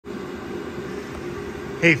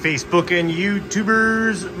Hey Facebook and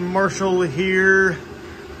YouTubers, Marshall here.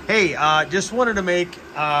 Hey, just wanted to make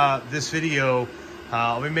this video.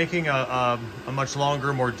 I'll be making a much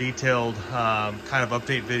longer, more detailed kind of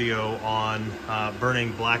update video on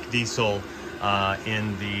burning black diesel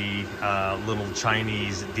in the little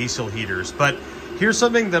Chinese diesel heaters. But here's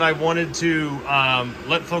something that I wanted to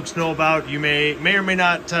let folks know about. You may or may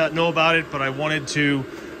not know about it, but I wanted to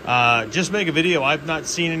just make a video. I've not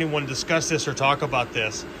seen anyone discuss this or talk about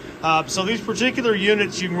this. So these particular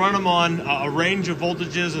units, you can run them on a range of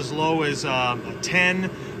voltages as low as 10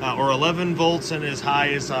 or 11 volts, and as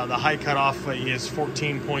high as the high cutoff is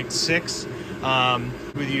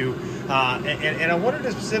 14.6 with you. And I wanted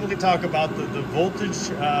to specifically talk about the voltage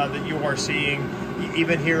that you are seeing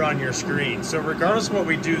even here on your screen. So regardless of what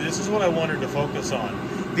we do, this is what I wanted to focus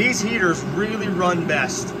on. These heaters really run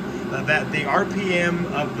best. That the RPM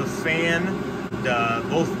of the fan,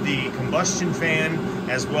 both the combustion fan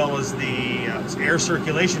as well as the air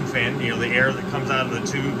circulation fan, you know, the air that comes out of the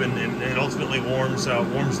tube and ultimately warms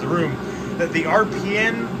the room, that the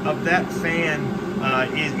RPM of that fan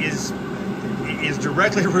is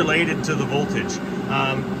directly related to the voltage.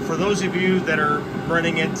 For those of you that are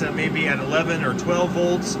running it maybe at 11 or 12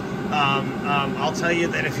 volts, I'll tell you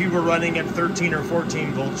that if you were running at 13 or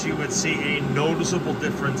 14 volts, you would see a noticeable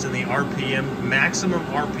difference in the RPM, maximum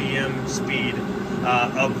RPM speed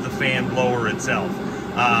of the fan blower itself.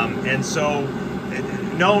 And so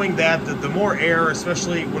knowing that the more air,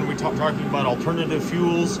 especially when we're talking about alternative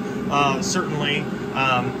fuels, certainly,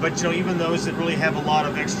 but you know, even those that really have a lot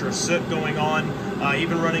of extra soot going on,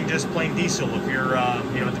 even running just plain diesel, if you're,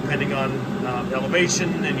 you know, depending on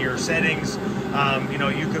elevation and your settings, you know,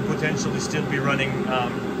 you could potentially still be running,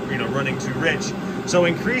 you know, running too rich. So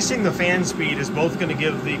increasing the fan speed is both going to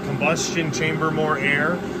give the combustion chamber more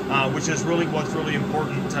air, which is really what's really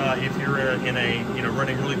important if you're in a, you know,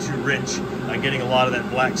 running really too rich, getting a lot of that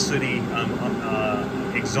black sooty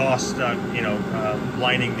exhaust, you know,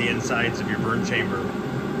 lining the insides of your burn chamber.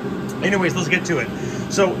 Anyways, let's get to it.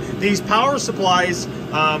 So these power supplies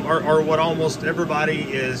are what almost everybody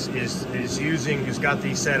is using, who's got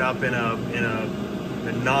these set up in a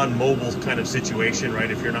non-mobile kind of situation,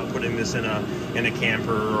 right? If you're not putting this in a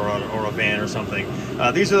camper or a van or something.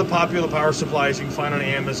 These are the popular power supplies you can find on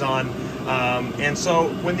Amazon. And so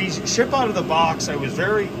when these ship out of the box, I was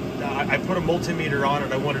I put a multimeter on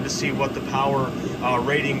it. I wanted to see what the power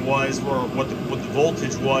rating was, or what the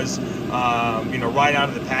voltage was, you know, right out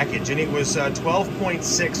of the package, and it was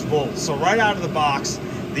 12.6 volts. So right out of the box,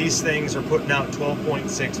 these things are putting out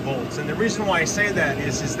 12.6 volts. And the reason why I say that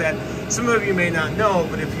is that some of you may not know,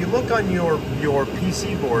 but if you look on your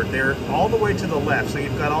PC board, they're all the way to the left. So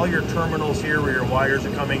you've got all your terminals here where your wires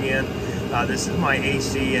are coming in. This is my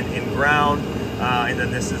AC and ground. And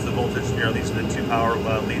then this is the voltage. You know, these are the two power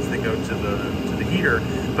leads that go to the heater.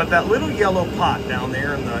 But that little yellow pot down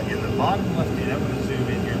there in the bottom left hand, I'm going to zoom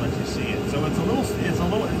in here and let you see it. So it's a little.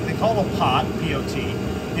 They call it a pot, P-O-T.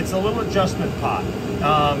 It's a little adjustment pot,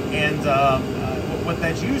 what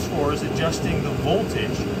that's used for is adjusting the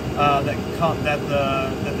voltage that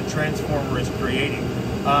the transformer is creating.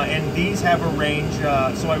 And these have a range.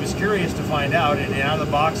 So I was curious to find out, and out of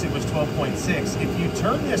the box it was 12.6. If you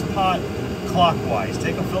turn this pot clockwise,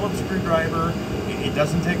 take a Phillips screwdriver. It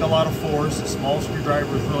doesn't take a lot of force. A small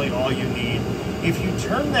screwdriver is really all you need. If you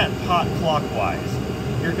turn that pot clockwise,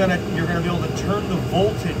 you're gonna be able to turn the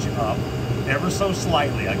voltage up ever so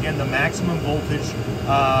slightly. Again, the maximum voltage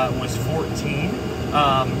was 14,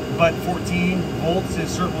 but 14 volts is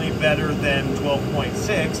certainly better than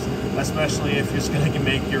 12.6, especially if you're going to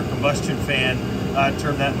make your combustion fan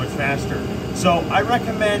turn that much faster. So I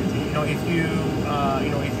recommend, you know, if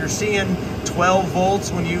if you're seeing 12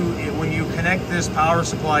 volts when you connect this power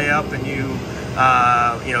supply up and you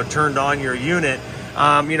know, turned on your unit,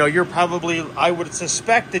 you know, you're probably, I would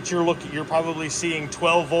suspect that you're probably seeing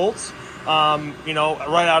 12 volts, you know,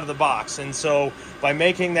 right out of the box. And so by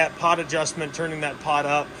making that pot adjustment, turning that pot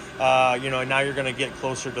up, you know, now you're going to get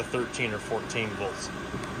closer to 13 or 14 volts.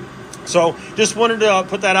 So just wanted to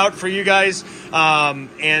put that out for you guys,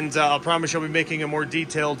 and I'll promise I'll be making a more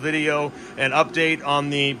detailed video and update on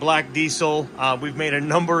the black diesel. We've made a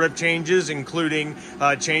number of changes, including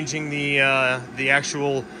changing the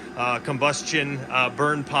actual combustion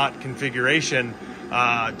burn pot configuration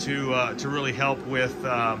to really help with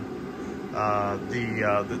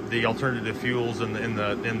the alternative fuels and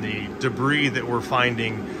the debris that we're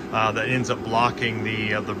finding that ends up blocking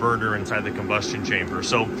the burner inside the combustion chamber.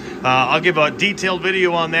 So I'll give a detailed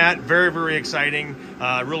video on that. Very, very exciting.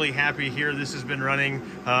 Really happy here. This has been running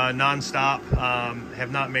non-stop.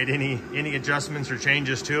 Have not made any adjustments or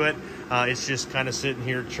changes to it. It's just kind of sitting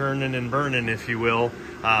here churning and burning, if you will.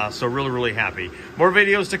 So really, really happy. More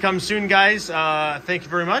videos to come soon, guys. Thank you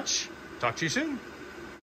very much. Talk to you soon.